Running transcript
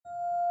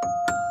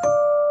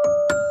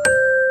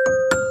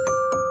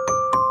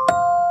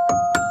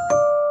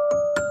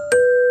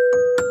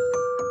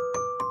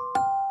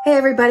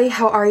everybody,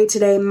 how are you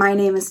today? My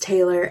name is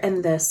Taylor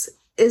and this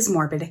is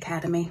Morbid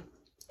Academy.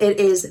 It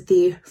is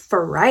the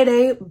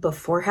Friday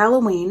before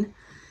Halloween.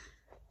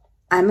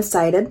 I'm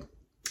excited.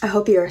 I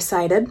hope you're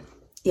excited.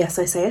 Yes,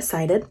 I say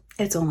excited.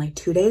 It's only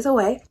 2 days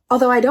away.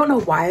 Although I don't know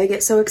why I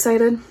get so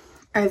excited.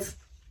 I've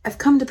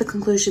come to the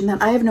conclusion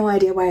that I have no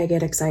idea why I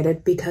get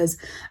excited because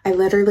I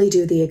literally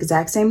do the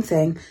exact same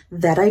thing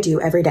that I do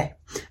every day.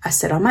 I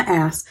sit on my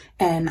ass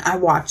and I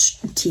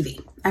watch TV.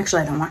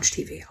 Actually, I don't watch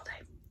TV all day.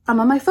 I'm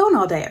on my phone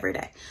all day, every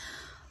day.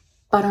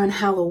 But on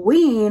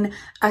Halloween,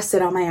 I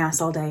sit on my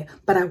ass all day,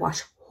 but I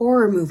watch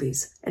horror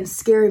movies and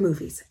scary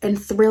movies and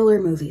thriller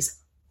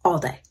movies all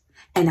day.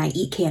 And I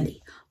eat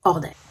candy all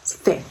day. It's a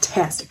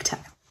fantastic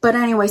time. But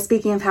anyway,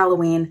 speaking of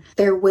Halloween,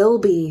 there will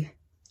be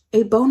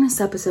a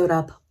bonus episode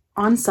up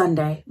on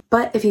Sunday.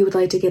 But if you would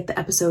like to get the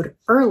episode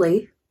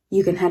early,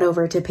 you can head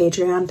over to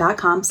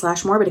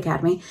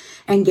patreon.com/morbidacademy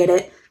and get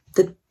it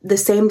the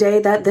same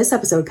day that this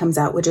episode comes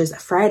out, which is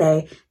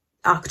Friday,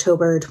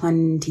 October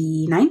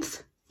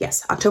 29th.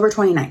 Yes, October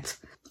 29th.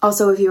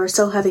 Also, if you are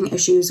still having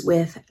issues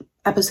with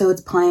episodes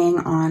playing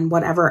on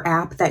whatever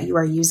app that you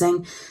are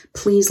using,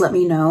 please let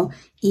me know.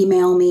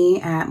 Email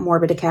me at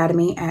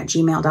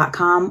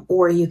morbidacademy@gmail.com,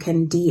 or you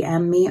can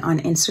DM me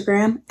on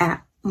Instagram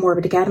at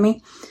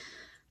morbidacademy,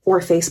 or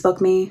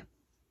Facebook me,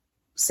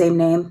 same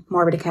name,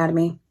 Morbid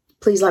Academy.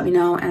 Please let me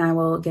know and I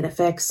will get it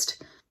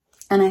fixed.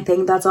 And I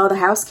think that's all the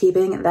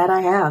housekeeping that I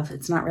have.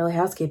 It's not really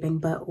housekeeping,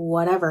 but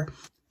whatever.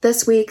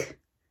 This week,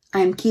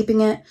 I'm keeping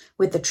it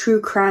with the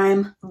true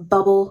crime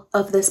bubble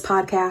of this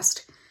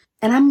podcast.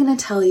 And I'm going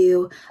to tell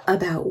you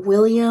about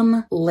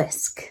William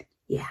Liske.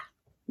 Yeah,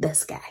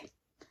 this guy.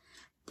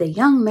 The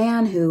young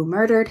man who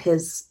murdered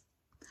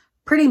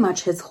pretty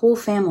much his whole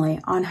family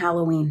on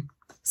Halloween.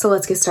 So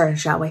let's get started,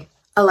 shall we?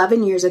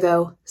 11 years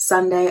ago,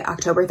 Sunday,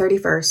 October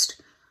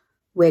 31st,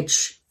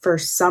 which for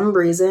some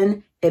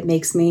reason, it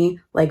makes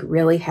me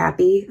really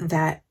happy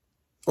that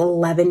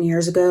 11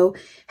 years ago,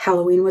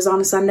 Halloween was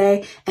on a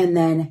Sunday, and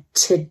then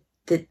today,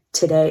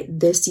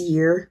 this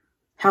year,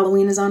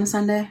 Halloween is on a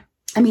Sunday.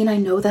 I mean, I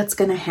know that's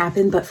going to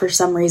happen, but for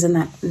some reason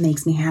that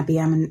makes me happy.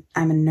 I'm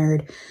a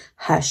nerd.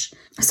 Hush.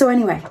 So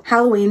anyway,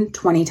 Halloween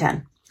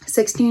 2010.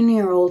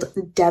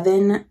 16-year-old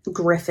Devin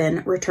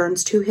Griffin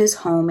returns to his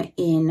home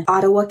in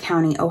Ottawa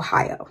County,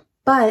 Ohio.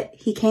 But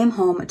he came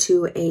home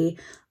to a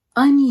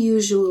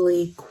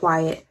unusually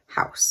quiet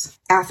house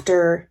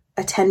after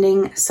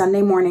attending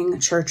Sunday morning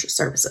church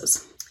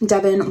services.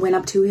 Devin went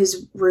up to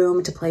his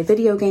room to play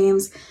video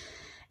games,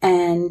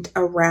 and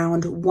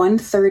around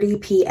 1:30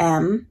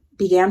 p.m.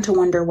 began to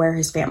wonder where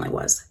his family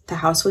was. The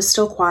house was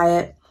still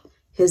quiet.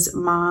 His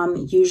mom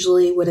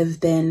usually would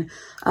have been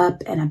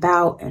up and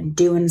about and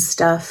doing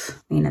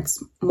stuff. I mean, it's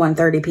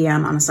 1:30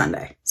 p.m. on a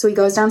Sunday. So he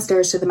goes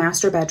downstairs to the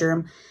master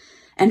bedroom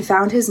and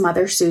found his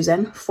mother,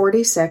 Susan,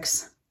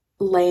 46,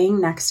 laying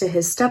next to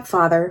his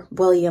stepfather,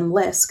 William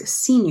Liske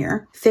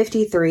Sr.,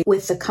 53,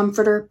 with the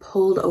comforter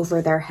pulled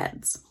over their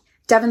heads.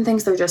 Devin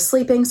thinks they're just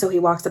sleeping, so he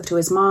walks up to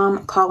his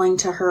mom, calling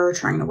to her,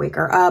 trying to wake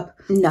her up.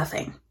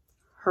 Nothing.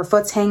 Her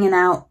foot's hanging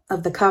out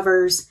of the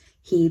covers.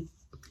 He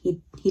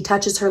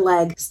touches her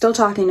leg, still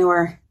talking to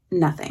her.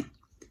 Nothing.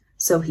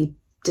 So he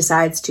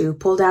decides to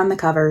pull down the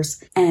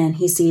covers, and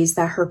he sees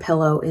that her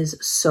pillow is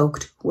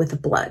soaked with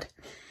blood.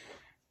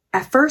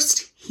 At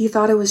first, he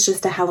thought it was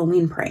just a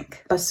Halloween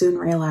prank, but soon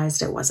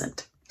realized it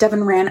wasn't.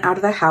 Devin ran out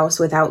of the house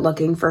without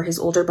looking for his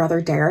older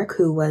brother, Derek,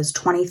 who was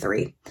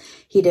 23.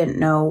 He didn't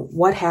know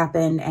what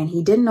happened, and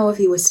he didn't know if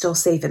he was still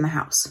safe in the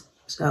house.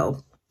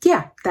 So,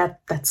 yeah,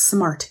 that's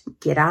smart.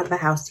 Get out of the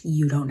house.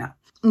 You don't know.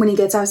 When he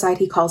gets outside,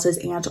 he calls his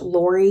aunt,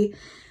 Lori,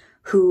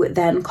 who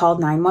then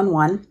called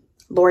 911.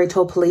 Lori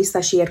told police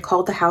that she had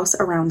called the house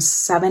around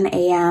 7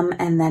 a.m.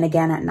 and then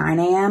again at 9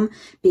 a.m.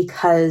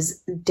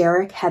 because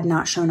Derek had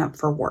not shown up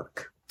for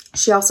work.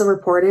 She also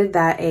reported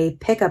that a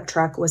pickup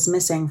truck was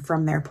missing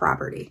from their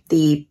property,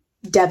 the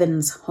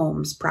Devin's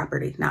home's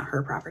property, not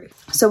her property.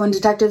 So when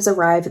detectives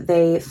arrive,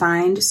 they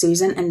find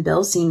Susan and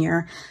Bill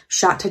Sr.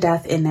 shot to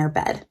death in their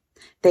bed.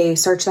 They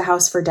search the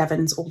house for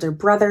Devin's older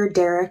brother,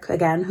 Derek,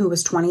 again, who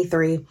was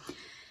 23.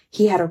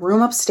 He had a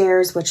room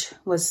upstairs, which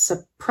was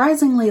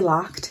surprisingly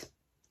locked.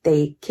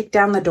 They kicked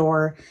down the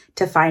door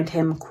to find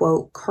him,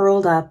 quote,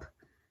 curled up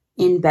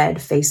in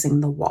bed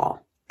facing the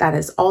wall. That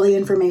is all the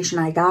information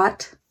I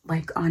got,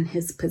 on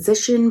his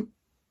position,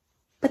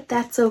 but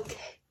that's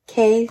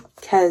okay,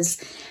 because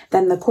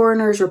then the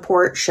coroner's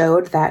report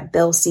showed that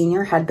Bill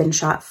Sr. had been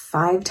shot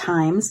 5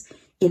 times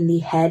in the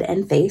head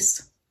and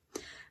face.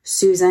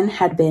 Susan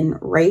had been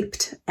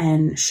raped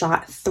and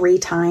shot 3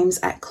 times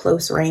at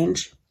close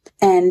range.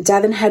 And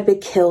Devin had been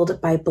killed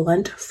by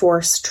blunt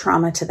force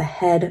trauma to the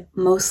head,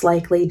 most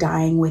likely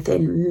dying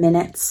within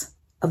minutes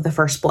of the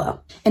first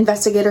blow.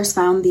 Investigators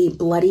found the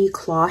bloody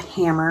claw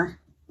hammer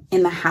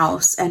in the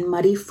house and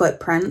muddy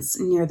footprints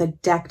near the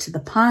deck to the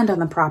pond on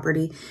the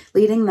property,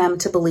 leading them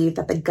to believe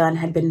that the gun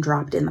had been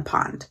dropped in the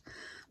pond.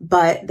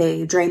 But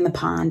they drained the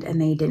pond and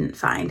they didn't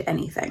find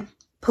anything.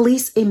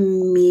 Police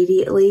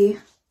immediately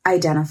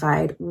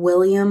identified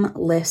William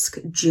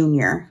Liske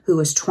Jr., who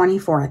was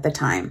 24 at the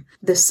time,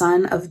 the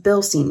son of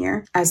Bill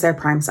Sr., as their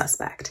prime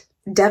suspect.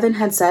 Devin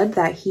had said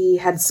that he,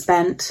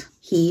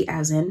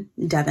 as in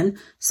Devin,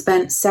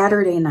 spent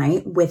Saturday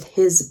night with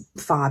his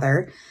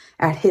father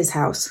at his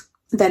house,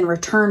 then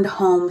returned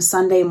home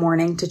Sunday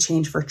morning to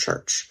change for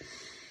church.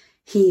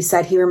 He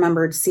said he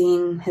remembered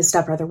seeing his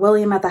stepbrother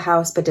William at the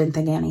house, but didn't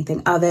think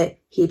anything of it.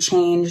 He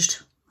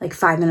changed. Like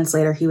 5 minutes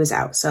later, he was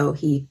out. So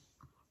he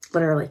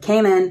literally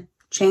came in,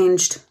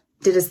 changed,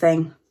 did his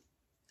thing,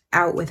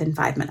 out within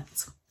 5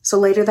 minutes. So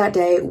later that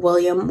day,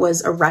 William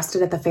was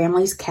arrested at the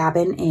family's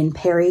cabin in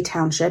Perry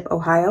Township,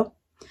 Ohio.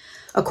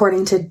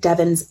 According to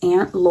Devin's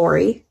aunt,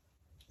 Lori,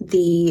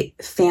 the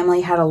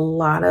family had a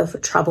lot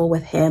of trouble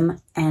with him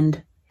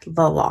and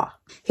the law.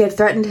 He had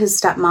threatened his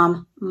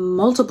stepmom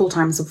multiple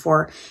times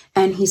before,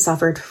 and he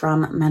suffered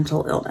from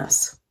mental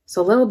illness.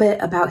 So a little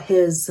bit about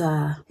his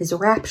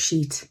rap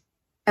sheet,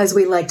 as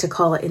we like to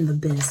call it in the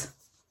biz.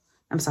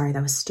 I'm sorry,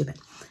 that was stupid.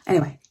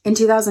 Anyway, in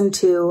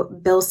 2002,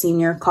 Bill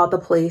Sr. called the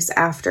police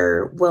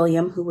after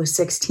William, who was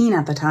 16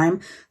 at the time,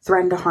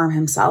 threatened to harm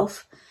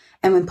himself.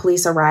 And when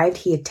police arrived,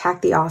 he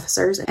attacked the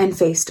officers and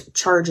faced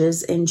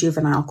charges in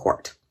juvenile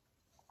court.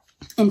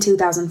 In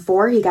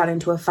 2004, he got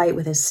into a fight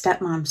with his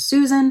stepmom,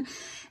 Susan,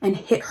 and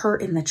hit her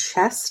in the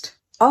chest.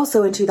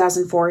 Also in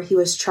 2004, he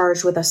was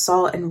charged with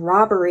assault and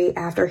robbery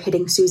after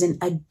hitting Susan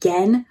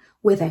again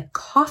with a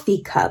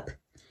coffee cup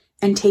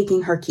and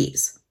taking her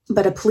keys.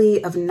 But a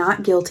plea of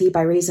not guilty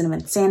by reason of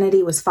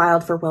insanity was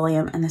filed for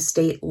William, and the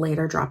state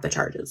later dropped the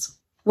charges.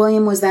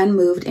 William was then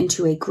moved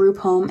into a group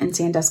home in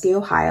Sandusky,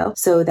 Ohio,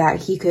 so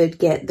that he could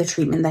get the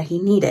treatment that he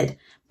needed.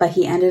 But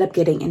he ended up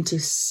getting into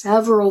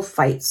several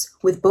fights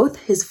with both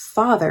his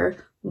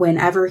father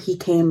whenever he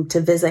came to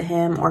visit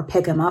him or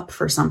pick him up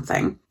for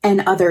something,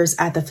 and others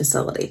at the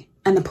facility.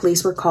 And the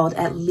police were called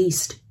at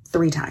least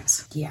 3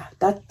 times. Yeah,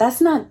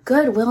 that's not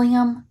good,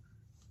 William.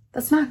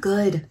 That's not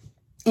good.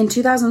 In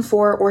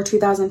 2004 or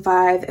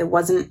 2005, it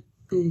wasn't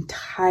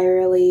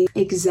entirely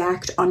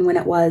exact on when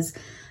it was,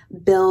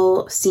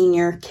 Bill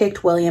Sr.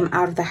 kicked William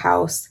out of the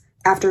house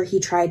after he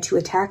tried to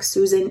attack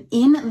Susan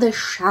in the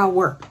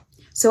shower.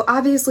 So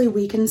obviously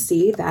we can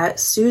see that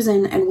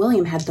Susan and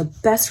William had the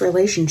best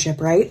relationship,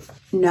 right?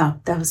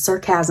 No, that was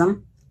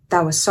sarcasm.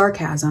 That was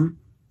sarcasm.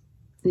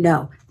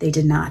 No, they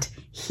did not.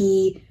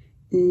 He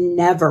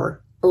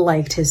never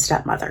liked his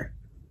stepmother.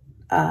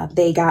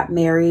 They got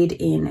married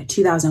in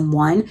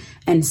 2001,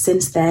 and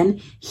since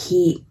then,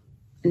 he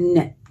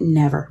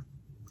never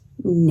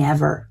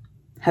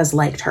has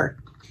liked her.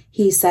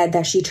 He said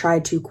that she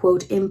tried to,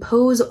 quote,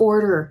 impose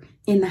order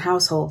in the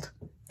household,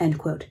 end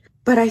quote.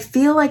 But I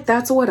feel like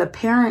that's what a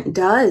parent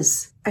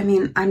does. I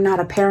mean, I'm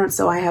not a parent,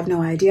 so I have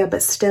no idea,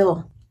 but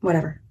still,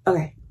 whatever.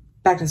 Okay,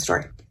 back to the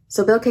story.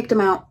 So Bill kicked him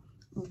out,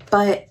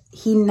 but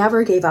he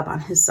never gave up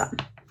on his son.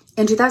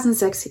 In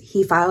 2006,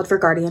 he filed for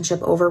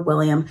guardianship over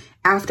William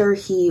after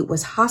he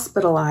was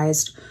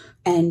hospitalized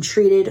and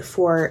treated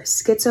for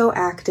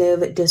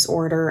schizoaffective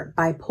disorder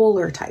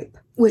bipolar type,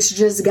 which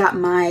just got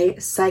my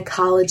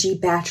psychology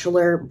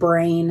bachelor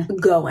brain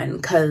going,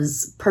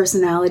 because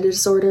personality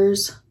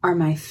disorders are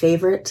my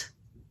favorite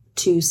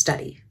to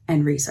study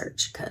and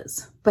research.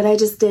 But I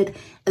just did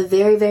a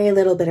very, very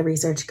little bit of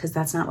research because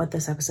that's not what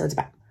this episode's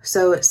about.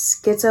 So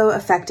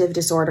schizoaffective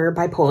disorder,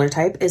 bipolar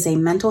type, is a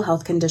mental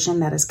health condition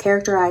that is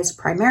characterized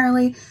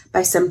primarily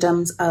by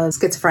symptoms of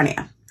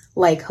schizophrenia,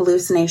 like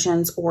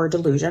hallucinations or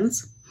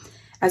delusions,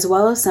 as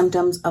well as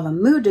symptoms of a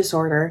mood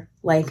disorder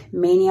like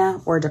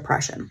mania or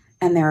depression.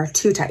 And there are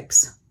 2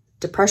 types,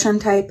 depression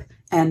type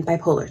and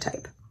bipolar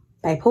type.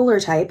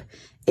 Bipolar type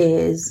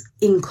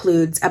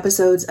includes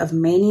episodes of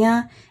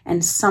mania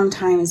and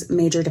sometimes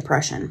major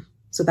depression.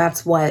 So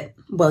that's what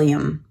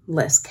William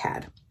Liske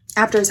had.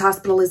 After his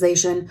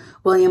hospitalization,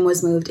 William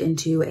was moved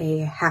into a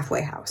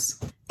halfway house.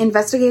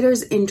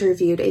 Investigators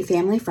interviewed a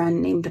family friend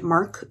named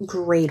Mark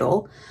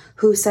Gradle,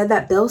 who said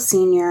that Bill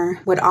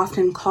Sr. would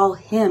often call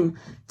him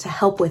to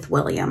help with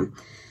William.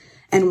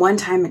 And one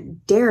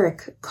time,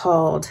 Derek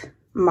called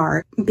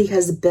Mark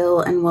because Bill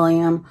and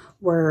William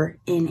were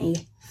in a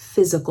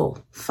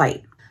physical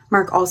fight.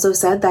 Mark also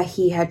said that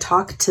he had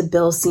talked to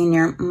Bill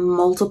Sr.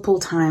 multiple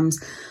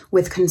times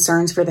with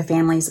concerns for the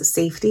family's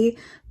safety,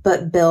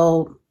 but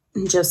Bill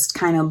just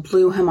kind of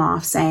blew him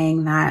off,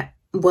 saying that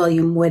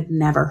William would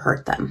never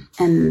hurt them.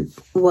 And,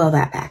 well,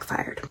 that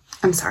backfired.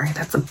 I'm sorry,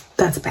 that's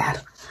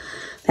bad.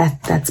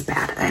 That's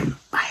bad.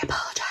 I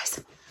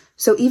apologize.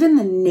 So even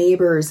the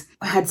neighbors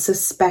had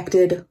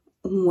suspected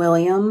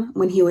William,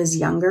 when he was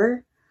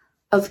younger,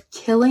 of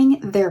killing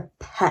their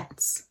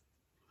pets.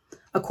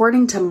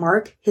 According to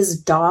Mark,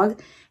 his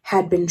dog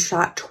had been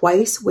shot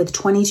twice with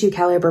 .22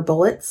 caliber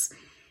bullets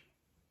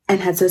and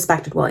had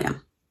suspected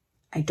William.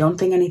 I don't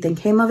think anything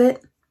came of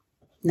it.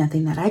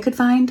 Nothing that I could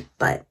find,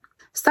 but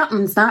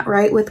something's not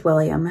right with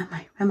William.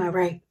 Am I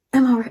right?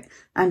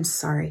 I'm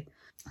sorry.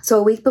 So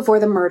a week before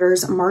the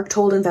murders, Mark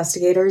told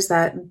investigators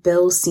that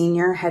Bill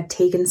Sr. had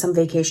taken some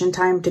vacation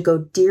time to go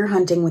deer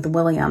hunting with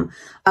William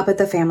up at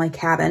the family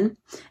cabin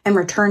and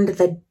returned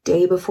the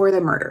day before the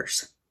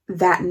murders.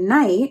 That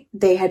night,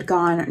 they had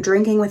gone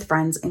drinking with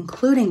friends,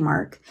 including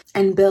Mark,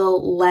 and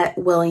Bill let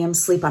William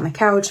sleep on the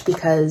couch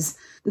because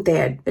they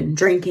had been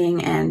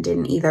drinking and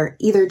either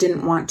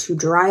didn't want to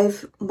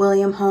drive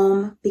William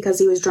home because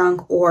he was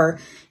drunk, or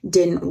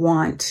didn't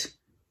want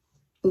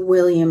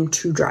William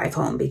to drive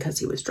home because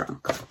he was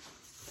drunk.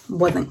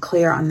 Wasn't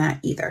clear on that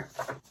either.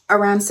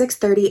 Around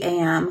 6:30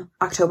 a.m.,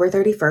 October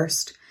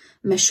 31st,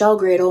 Michelle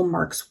Gradle,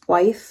 Mark's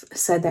wife,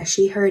 said that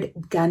she heard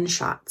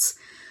gunshots,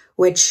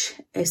 which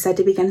is said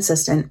to be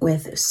consistent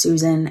with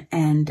Susan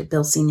and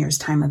Bill Sr.'s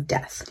time of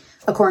death.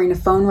 According to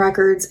phone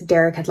records,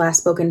 Derek had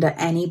last spoken to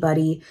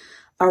anybody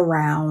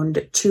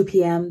around 2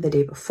 p.m. the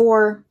day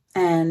before.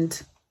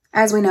 And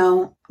as we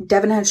know,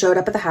 Devin had showed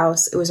up at the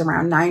house. It was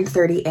around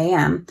 9:30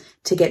 a.m.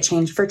 to get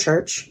changed for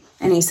church.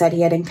 And he said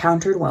he had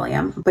encountered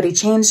William, but he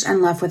changed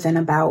and left within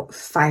about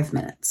 5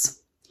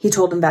 minutes. He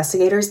told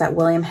investigators that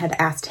William had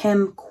asked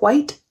him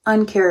quite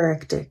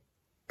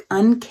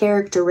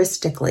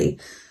uncharacteristically,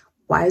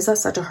 why is that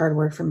such a hard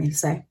word for me to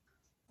say,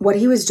 what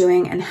he was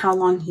doing and how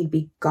long he'd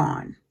be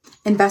gone.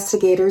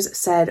 Investigators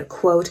said,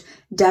 quote,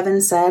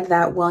 Devin said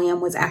that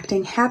William was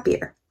acting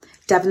happier.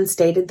 Devin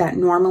stated that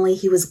normally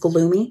he was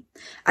gloomy.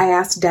 I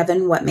asked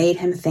Devin what made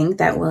him think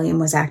that William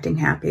was acting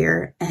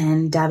happier,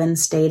 and Devin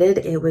stated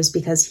it was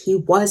because he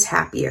was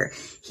happier.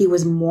 He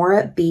was more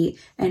upbeat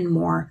and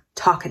more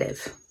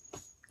talkative,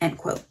 end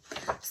quote.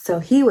 So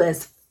he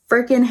was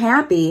freaking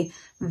happy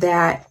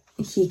that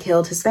he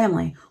killed his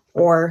family,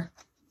 or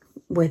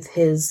with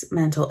his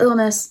mental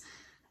illness,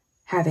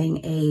 having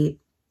a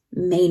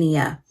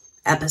mania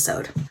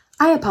episode.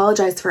 I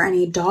apologize for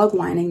any dog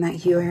whining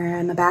that you hear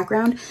in the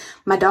background.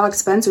 My dog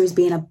Spencer is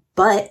being a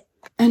butt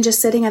and just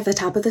sitting at the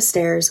top of the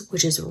stairs,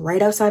 which is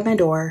right outside my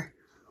door,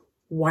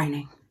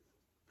 whining.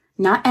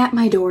 Not at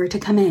my door to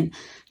come in.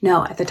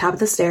 No, at the top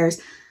of the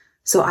stairs,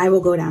 so I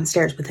will go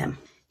downstairs with him.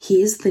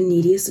 He is the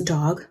neediest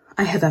dog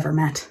I have ever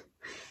met.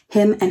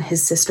 Him and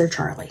his sister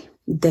Charlie.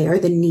 They are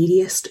the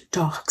neediest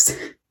dogs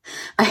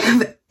I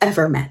have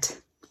ever met.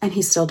 And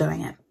he's still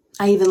doing it.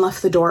 I even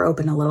left the door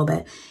open a little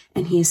bit,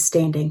 and he is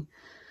standing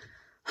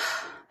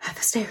at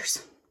the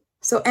stairs.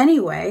 So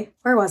anyway,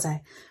 where was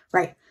I?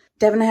 Right.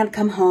 Devin had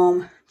come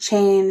home,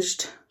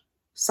 changed,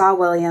 saw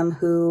William,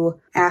 who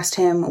asked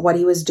him what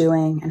he was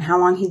doing and how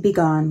long he'd be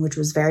gone, which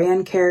was very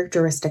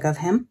uncharacteristic of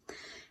him,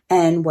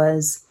 and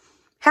was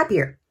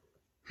happier.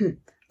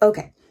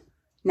 Okay.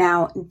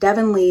 Now,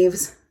 Devin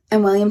leaves,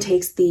 and William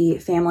takes the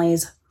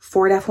family's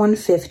Ford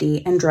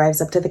F-150 and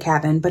drives up to the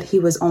cabin, but he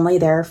was only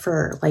there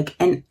for like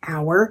an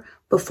hour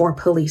before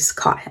police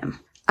caught him.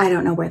 I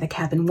don't know where the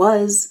cabin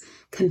was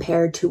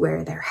compared to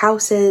where their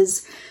house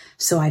is,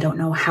 so I don't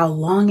know how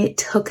long it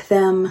took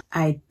them.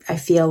 I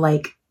feel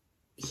like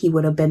he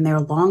would have been there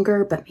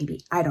longer, but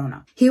maybe, I don't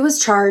know. He was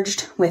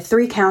charged with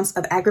 3 counts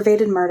of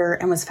aggravated murder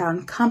and was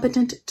found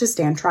competent to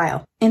stand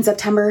trial. In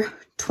September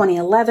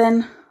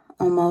 2011,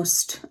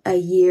 almost a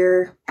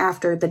year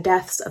after the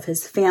deaths of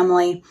his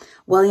family,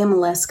 William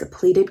Liske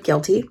pleaded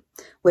guilty,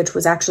 which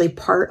was actually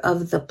part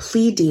of the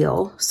plea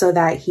deal so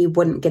that he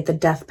wouldn't get the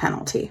death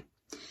penalty.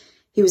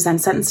 He was then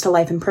sentenced to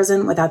life in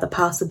prison without the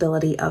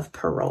possibility of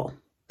parole.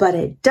 But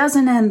it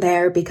doesn't end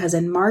there, because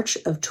in March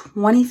of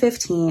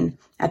 2015,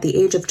 at the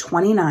age of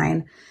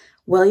 29,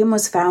 William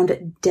was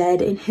found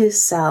dead in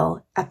his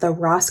cell at the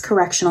Ross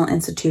Correctional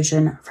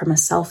Institution from a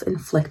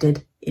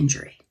self-inflicted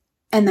injury.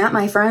 And that,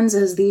 my friends,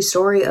 is the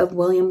story of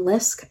William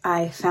Liske.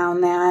 I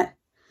found that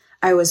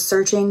I was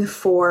searching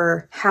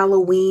for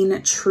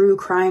Halloween true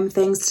crime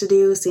things to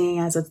do, seeing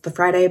as it's the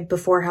Friday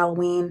before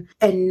Halloween,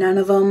 and none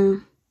of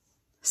them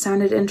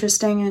sounded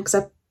interesting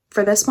except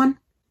for this one.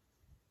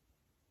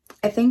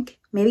 I think,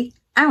 maybe,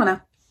 I don't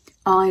know.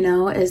 All I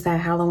know is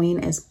that Halloween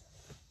is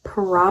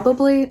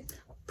probably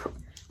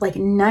like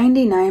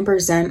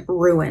 99%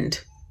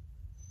 ruined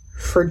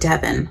for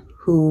Devin,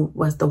 who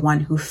was the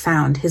one who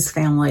found his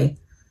family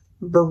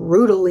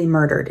brutally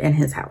murdered in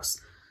his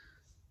house,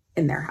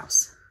 in their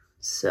house.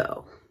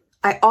 So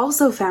I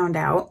also found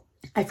out,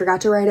 I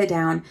forgot to write it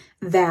down,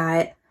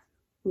 that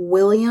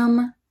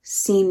William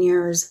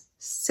Sr.'s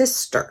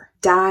sister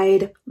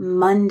died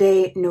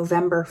Monday,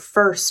 November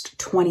 1st,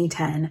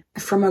 2010,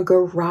 from a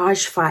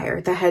garage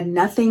fire that had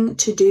nothing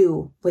to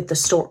do with the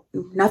store,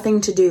 nothing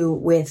to do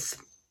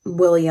with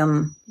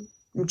William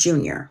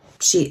Jr.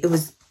 It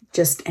was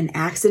just an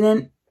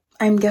accident.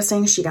 I'm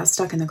guessing she got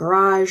stuck in the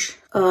garage.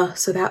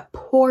 So that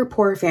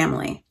poor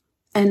family.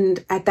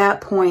 And at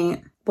that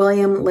point,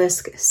 William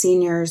Liske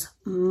Sr.'s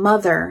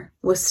mother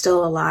was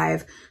still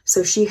alive,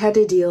 so she had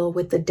to deal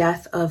with the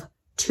death of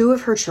 2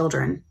 of her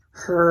children,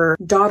 her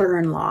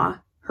daughter-in-law,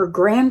 her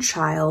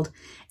grandchild,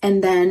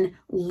 and then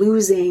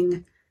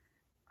losing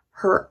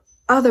her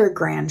other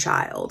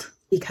grandchild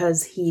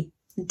because he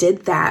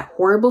did that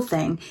horrible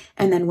thing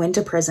and then went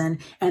to prison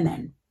and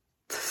then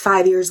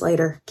 5 years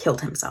later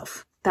killed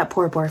himself. That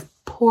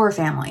poor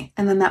family.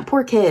 And then that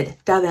poor kid,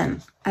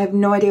 Devin. I have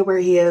no idea where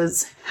he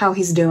is, how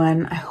he's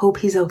doing. I hope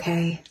he's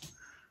okay.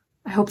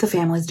 I hope the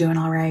family's doing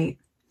all right.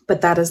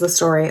 But that is the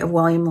story of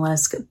William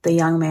Liske, the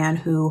young man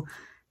who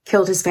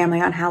killed his family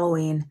on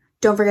Halloween,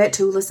 Don't forget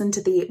to listen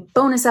to the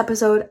bonus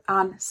episode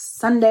on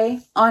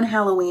Sunday on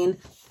Halloween.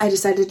 I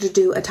decided to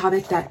do a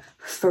topic that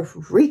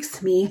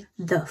freaks me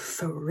the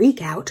freak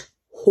out.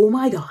 Oh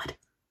my God.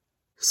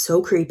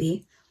 So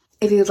creepy.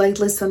 If you'd like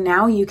to listen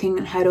now, you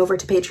can head over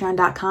to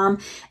patreon.com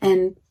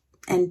and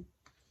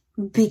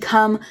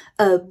become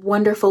a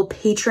wonderful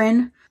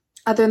patron.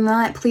 Other than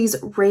that, please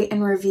rate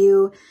and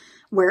review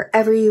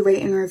wherever you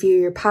rate and review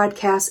your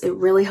podcast. It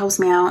really helps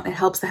me out. It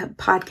helps the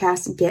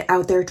podcast get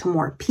out there to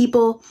more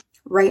people.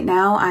 Right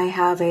now, I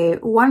have a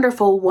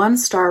wonderful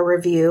 1-star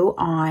review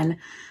on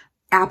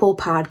Apple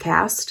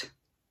Podcast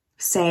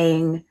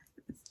saying,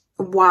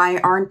 why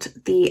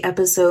aren't the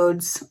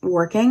episodes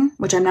working?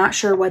 Which I'm not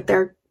sure what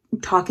they're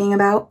talking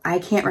about. I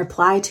can't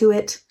reply to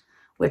it,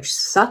 which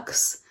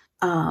sucks.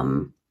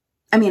 I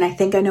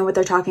think I know what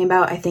they're talking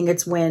about. I think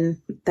it's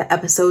when the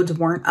episodes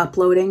weren't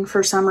uploading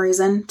for some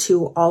reason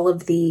to all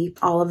of the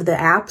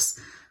apps,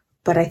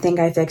 but I think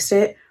I fixed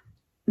it.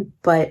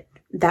 But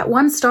that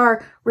 1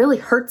 star really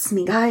hurts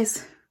me,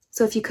 guys.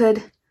 So if you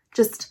could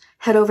just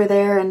head over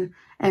there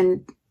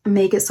and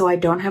make it so I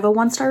don't have a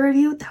 1-star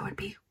review, that would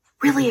be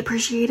really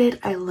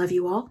appreciated. I love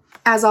you all.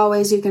 As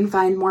always, you can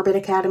find Morbid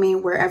Academy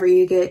wherever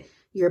you get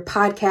your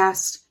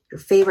podcast, your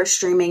favorite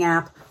streaming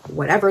app,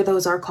 whatever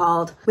those are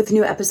called, with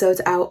new episodes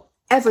out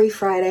every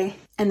Friday.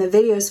 And the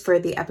videos for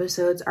the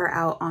episodes are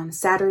out on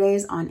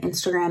Saturdays on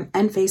Instagram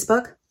and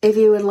Facebook. If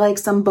you would like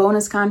some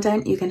bonus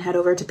content, you can head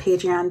over to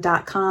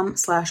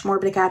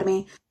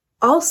patreon.com/morbidacademy.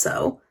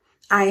 Also,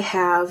 I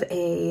have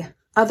a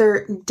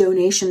other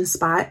donation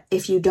spot.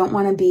 If you don't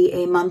want to be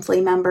a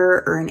monthly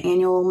member or an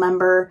annual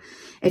member,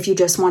 if you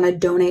just want to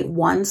donate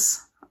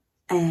once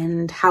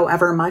and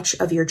however much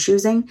of your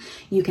choosing,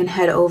 you can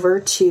head over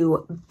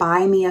to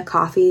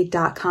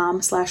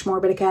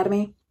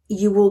buymeacoffee.com/morbidacademy.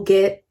 You will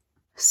get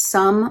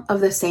some of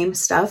the same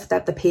stuff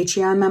that the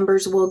Patreon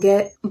members will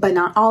get, but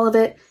not all of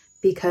it,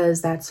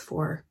 because that's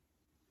for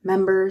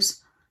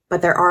members.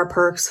 But there are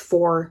perks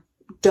for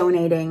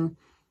donating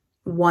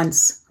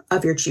once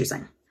of your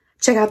choosing.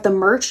 Check out the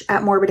merch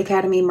at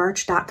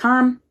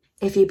morbidacademymerch.com.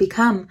 If you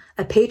become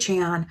a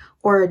Patreon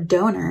or a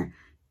donor,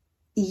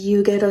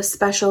 you get a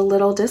special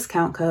little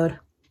discount code.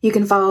 You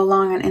can follow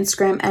along on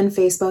Instagram and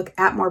Facebook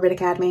at Morbid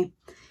Academy.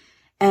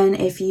 And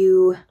if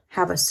you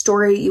have a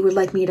story you would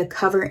like me to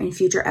cover in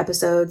future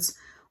episodes,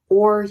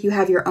 or you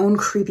have your own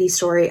creepy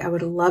story, I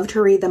would love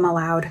to read them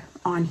aloud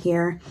on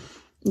here.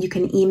 You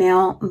can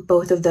email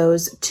both of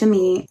those to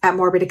me at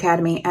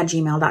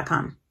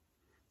morbidacademy@gmail.com.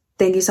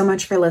 Thank you so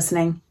much for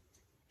listening,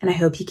 and I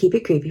hope you keep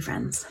it creepy,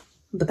 friends.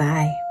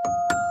 Bye-bye.